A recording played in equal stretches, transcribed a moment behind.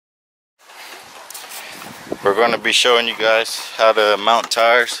We're going to be showing you guys how to mount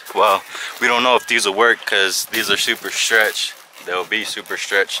tires. Well, we don't know if these will work because these are super stretched. They'll be super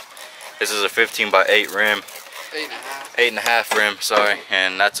stretched. This is a 15x8 rim. 8.5 rim, sorry,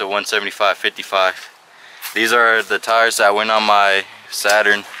 and that's a 175/55. These are the tires that went on my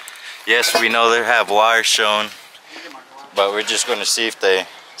Saturn. Yes, we know they have wires shown, but we're just going to see if they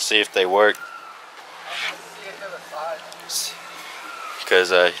work.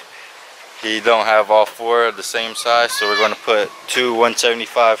 Because he don't have all four of the same size, so we're going to put two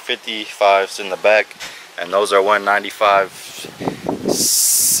 175/55s in the back, and those are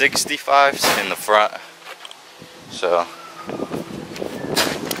 195/65s in the front. So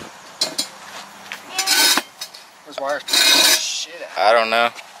those wires shit out. I don't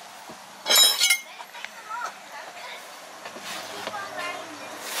know.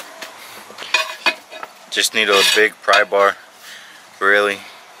 Just need a big pry bar, really.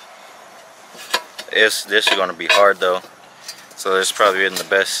 This is going to be hard though, so this probably isn't the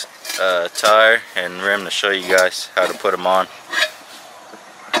best tire and rim to show you guys how to put them on.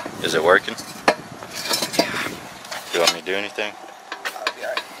 Is it working? Do you want me to do anything? I'll be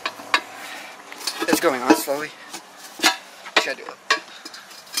alright. It's going on slowly. Should I do it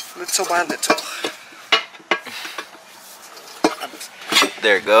little by little?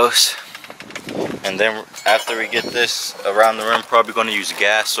 There it goes. And then after we get this around the rim, probably going to use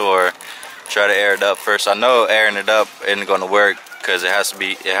gas or try to air it up first. I know airing it up isn't going to work because it has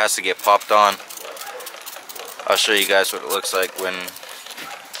to get popped on. I'll show you guys what it looks like when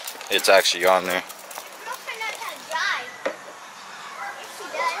it's actually on there.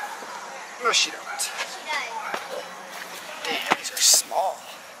 No, she don't. Damn, these are small.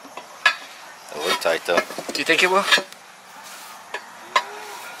 It'll look tight though. Do you think it will?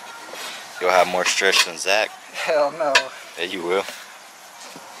 You'll have more stretch than Zach. Hell no. Yeah, you will.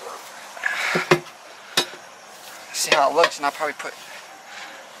 See how it looks, and I'll probably put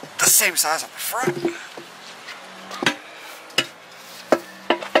the same size on the front.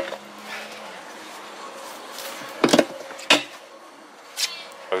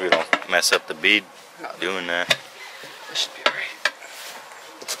 Hope you don't mess up the bead doing that. This should be alright.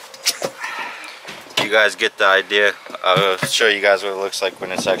 You guys get the idea. I'll show you guys what it looks like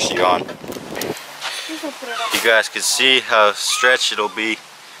when it's actually on. You guys can see how stretched it'll be.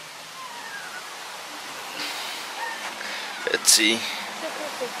 Let's see.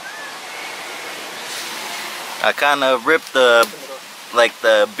 I kind of ripped the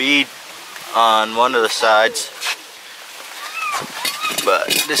bead on one of the sides, but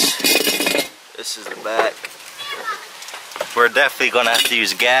this is the back. We're definitely gonna have to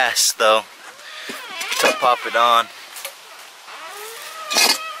use gas though to pop it on.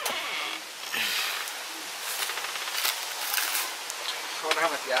 I wonder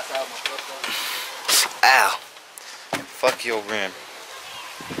how much gas I have my foot. Ow. Fuck your rim.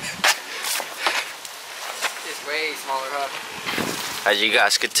 It's way smaller, huh? As you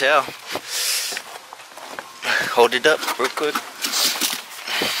guys could tell. Hold it up real quick.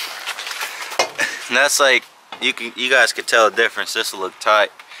 And that's like, you guys could tell the difference. This will look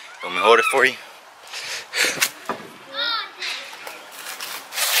tight. Want me to hold it for you?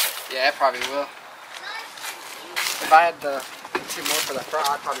 Yeah, it probably will. If I had the two more for the front,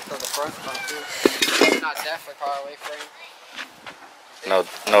 I'd probably throw the front on too. Not definitely probably away frame.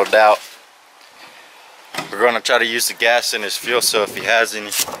 No doubt. We're gonna try to use the gas in his fuel, so if he has any.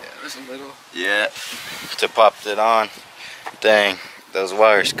 Yeah, there's a little. Yeah, to pop it on. Dang, those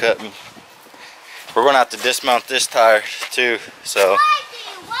wires cut me. We're gonna have to dismount this tire too, so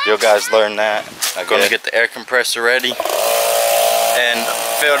you guys learn that. I'm gonna get the air compressor ready and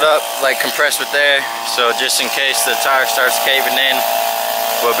filled up, like compressed with air, so just in case the tire starts caving in,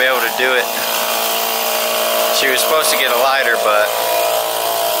 we'll be able to do it. She was supposed to get a lighter, but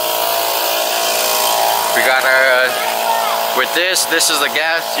we got our, with this is the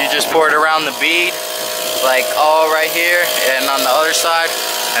gas. You just pour it around the bead, like all right here and on the other side,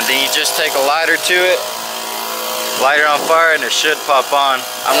 and then you just take a lighter to it, light it on fire, and it should pop on.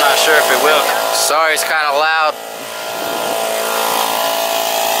 I'm not sure if it will. Sorry, it's kind of loud.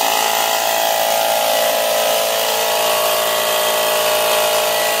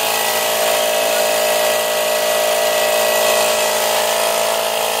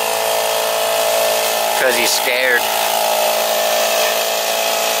 Because he's scared.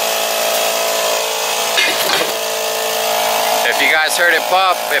 If you guys heard it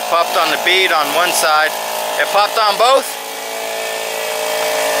pop, it popped on the bead on one side. It popped on both?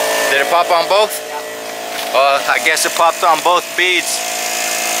 Did it pop on both? I guess it popped on both beads.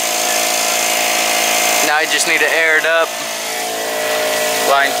 Now you just need to air it up.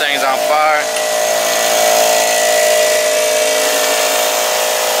 Lighting things on fire.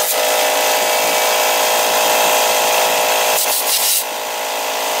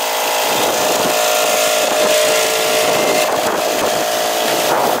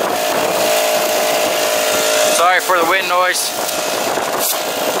 Sorry for the wind noise.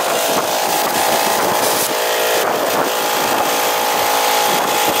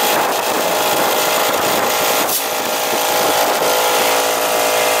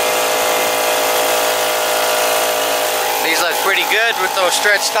 These look pretty good with those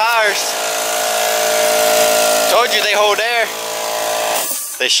stretched tires. Told you they hold air.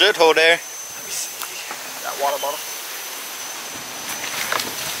 They should hold air. That water bottle.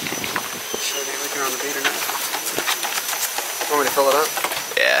 On the beater now. Want me to fill it up?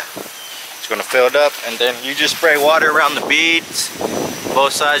 Yeah. It's gonna fill it up, and then you just spray water around the beads,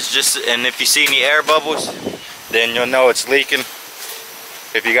 both sides. And if you see any air bubbles, then you'll know it's leaking.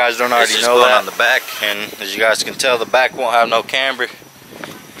 If you guys don't already know that. On the back, and as you guys can tell, the back won't have no camber.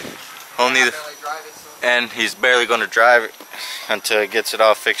 Only the, and he's barely gonna drive it until he gets it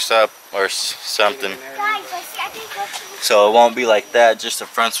all fixed up or something. So it won't be like that, just the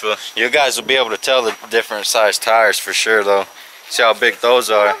fronts will. You guys will be able to tell the different size tires for sure though. See how big those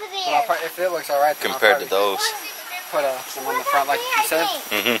are. Well, if it looks alright compared to those. Put some on the front like you said.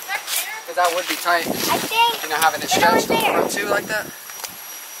 Because that would be tight. You know, having it stretched in the front too like that.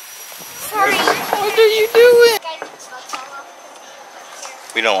 Sorry. What are you doing?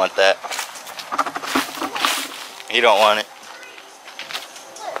 We don't want that. He don't want it.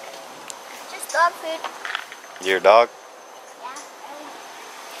 Just dog food. Your dog?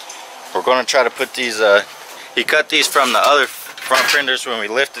 We're going to try to put these, he cut these from the other front fenders when we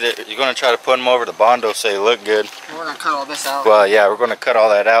lifted it. You're going to try to put them over the Bondo so they look good. We're going to cut all this out. Well, yeah, we're going to cut all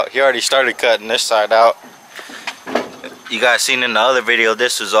that out. He already started cutting this side out. You guys seen in the other video,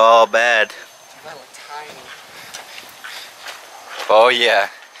 this was all bad. That look tiny. Oh, yeah.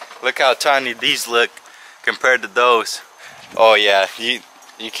 Look how tiny these look compared to those. Oh, yeah, you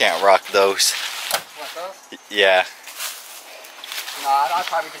can't rock those. What, those? Yeah. No, I'd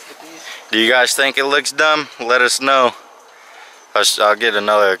probably just get these. Do you guys think it looks dumb? Let us know. I'll get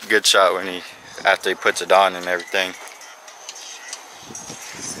another good shot when after he puts it on and everything.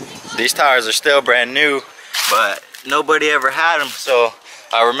 These tires are still brand new, but nobody ever had them. So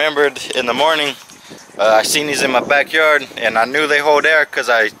I remembered in the morning, I seen these in my backyard, and I knew they hold air because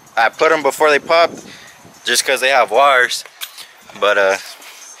I put them before they popped, just because they have wires. But I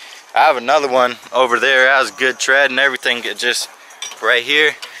have another one over there. It has good tread and everything. It just right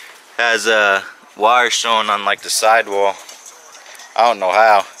here has wires showing on like the sidewall. I don't know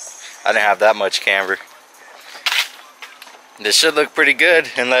how. I didn't have that much camber. This should look pretty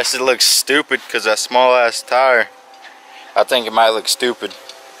good unless it looks stupid because that small ass tire. I think it might look stupid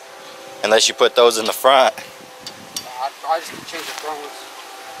unless you put those in the front. I just change the front ones.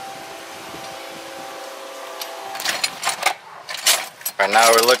 Right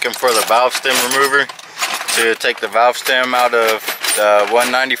now we're looking for the valve stem remover to take the valve stem out of the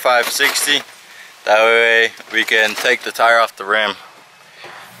 195/60. That way we can take the tire off the rim.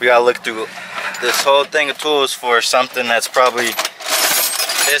 We gotta look through this whole thing of tools for something that's probably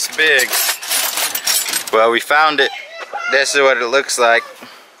this big. Well, we found it. This is what it looks like.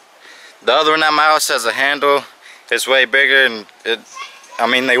 The other one at my house has a handle. It's way bigger, and I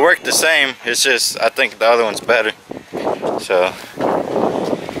mean, they work the same. It's just I think the other one's better. So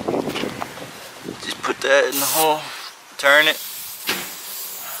just put that in the hole, turn it.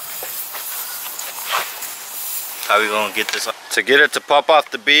 How we gonna get this on? To get it to pop off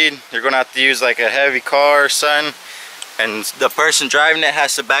the bead, you're gonna have to use like a heavy car or something, and the person driving it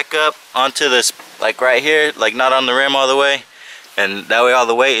has to back up onto this, like right here, like not on the rim all the way, and that way all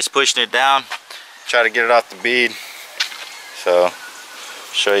the weight is pushing it down. Try to get it off the bead. So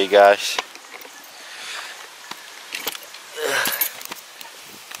show you guys.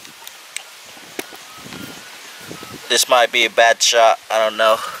 This might be a bad shot, I don't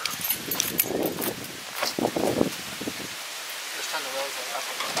know.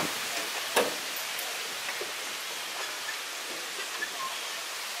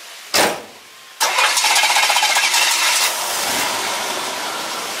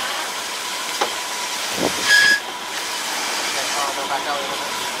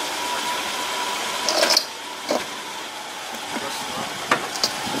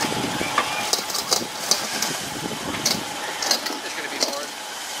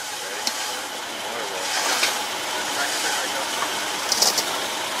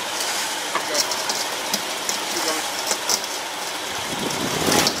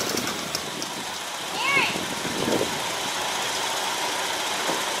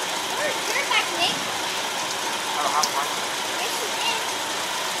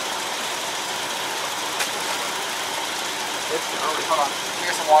 Hold on.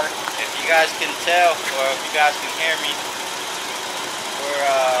 Here's some water. If you guys can tell, or if you guys can hear me, we're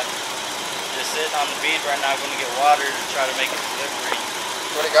just sitting on the bead right now, going to get water to try to make it slippery.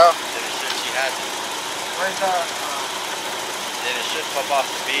 Where'd it go? Then it should, she has it. Where's the... Then it should pop off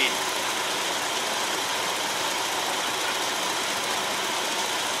the bead.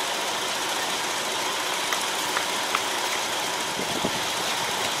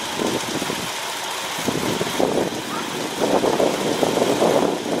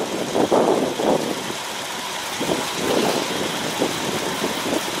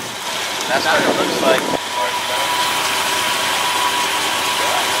 That's what it looks like.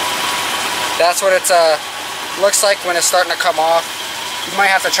 That's what it's looks like when it's starting to come off. You might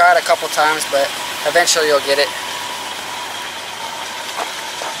have to try it a couple times, but eventually you'll get it.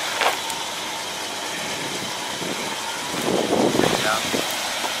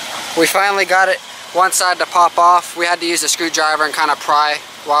 We finally got it one side to pop off. We had to use a screwdriver and kind of pry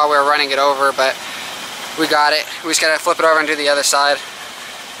while we were running it over, but we got it. We just gotta flip it over and do the other side.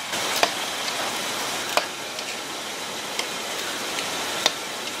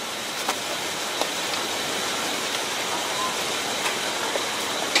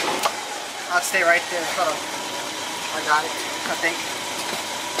 I'll stay right there. Hold on. I got it, I think.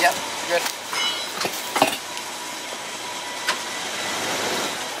 Yep, good.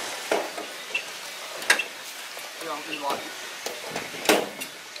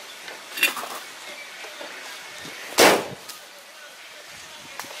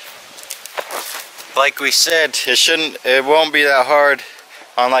 Like we said, it won't be that hard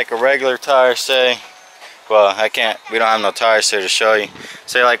on like a regular tire, say. Well, we don't have no tires here to show you.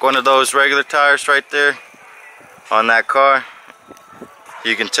 Say like one of those regular tires right there on that car.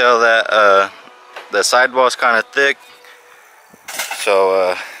 You can tell that the sidewall is kind of thick.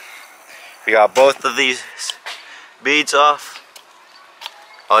 So we got both of these beads off.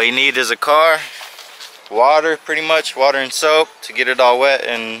 All you need is a car, water, pretty much, water and soap to get it all wet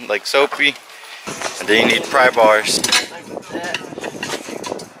and like soapy. And then you need pry bars.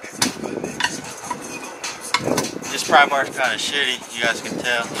 This pry bar is kind of shitty, you guys can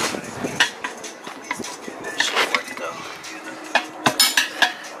tell. Should work though.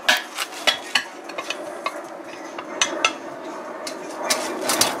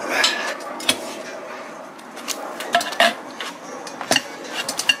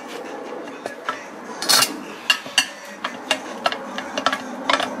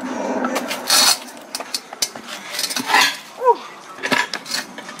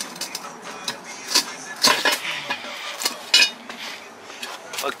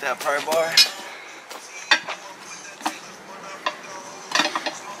 Look that pry bar.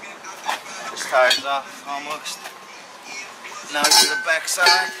 This tire's off almost. Now we do the back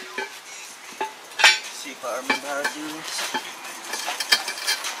side. See if I remember how to do this.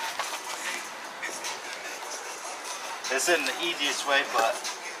 This isn't the easiest way, but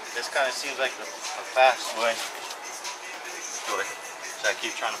this kind of seems like the fast way. Should I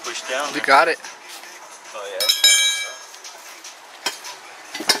keep trying to push down? You got it. Oh yeah.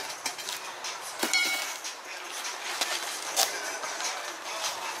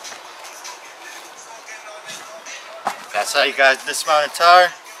 That's how you guys dismount a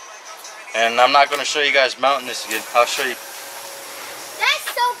tire. And I'm not going to show you guys mounting this again. I'll show you. That's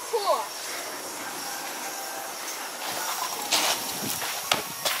so cool.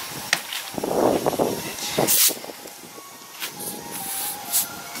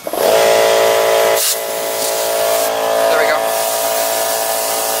 There we go.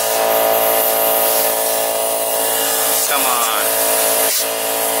 Come on.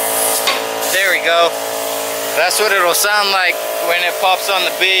 There we go. That's what it'll sound like when it pops on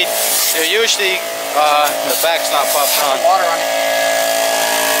the bead. Usually the back's not popped on. Water on it.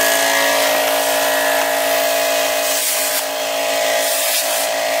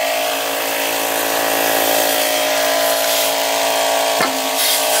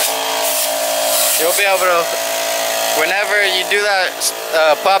 You'll be able to, whenever you do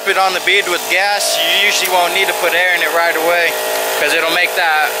that, pop it on the bead with gas, you usually won't need to put air in it right away because it'll make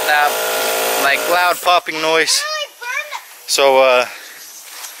that like loud popping noise. So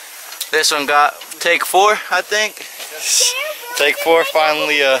this one got take 4, I think. Take 4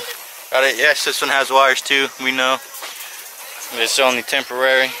 finally got it. Yes, this one has wires too, we know. It's only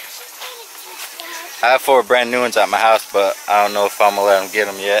temporary. I have 4 brand new ones at my house, but I don't know if I'm gonna let them get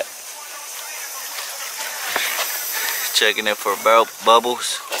them yet. Checking it for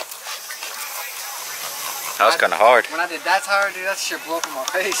bubbles. That was kind of hard. When I did that tire, dude, that shit blew up in my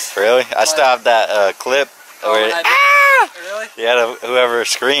face. Really? I still have that clip. Where Really? Yeah, whoever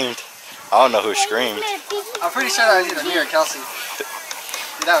screamed. I don't know who screamed. I'm pretty sure that was either me or Kelsey.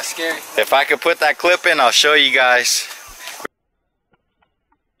 Dude, that was scary. If I could put that clip in, I'll show you guys.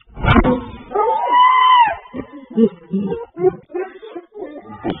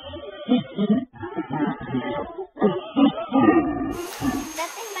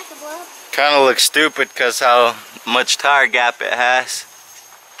 Kind of looks stupid because how much tire gap it has.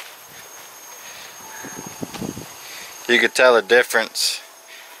 You could tell the difference.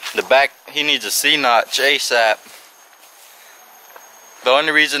 The back, he needs a C-notch ASAP. The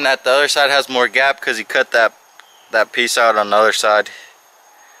only reason that the other side has more gap because he cut that piece out on the other side.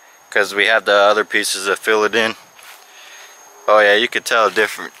 Because we have the other pieces to fill it in. Oh yeah, you could tell the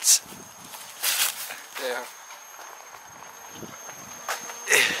difference. Yeah.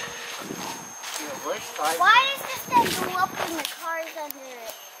 Why does this thing go up when the car's under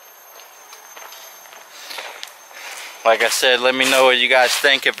it? Like I said, let me know what you guys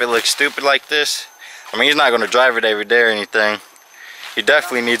think if it looks stupid like this. I mean, he's not going to drive it every day or anything. He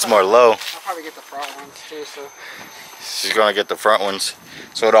definitely needs more low. I'll probably get the front ones too, so. She's going to get the front ones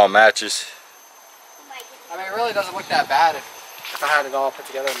so it all matches. I mean, it really doesn't look that bad if I had it all put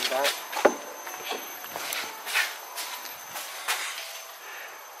together in the back.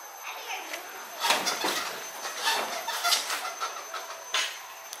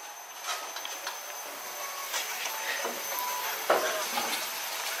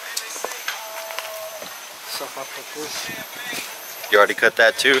 So if I put this. You already cut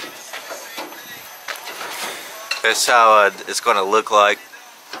that too? That's how it's going to look like.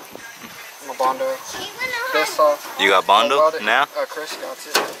 My Bondo. This off. You got Bondo now? Chris got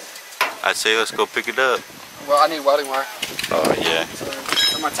it. I'd say let's go pick it up. Well, I need welding wire. Oh yeah. So,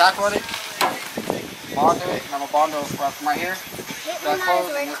 I'm gonna tack weld it, Bondo it, and I'm gonna Bondo from right here. That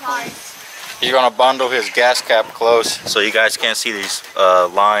close and this close. He's gonna Bondo his gas cap close so you guys can't see these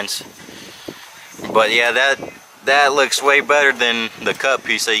lines. But yeah, that looks way better than the cut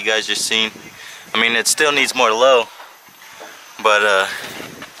piece that you guys just seen. I mean, it still needs more low, but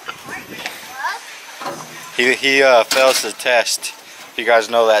he fails the test. You guys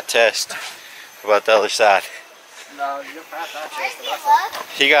know that test about the other side. No, you'll pass that test.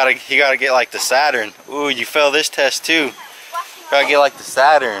 He gotta get like the Saturn. Ooh, you fail this test too. Gotta get like the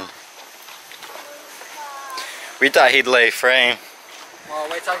Saturn. We thought he'd lay frame. Well,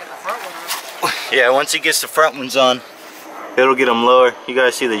 wait till I get the front one on. Yeah, once he gets the front ones on, it'll get him lower. You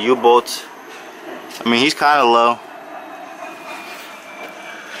guys see the U-bolts? I mean, he's kind of low.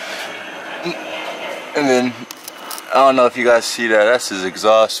 And then, I don't know if you guys see that. That's his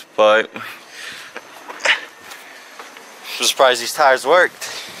exhaust pipe. I'm surprised these tires worked.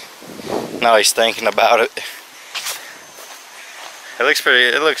 Now he's thinking about it. It looks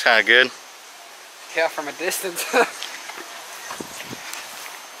kind of good. Yeah, from a distance.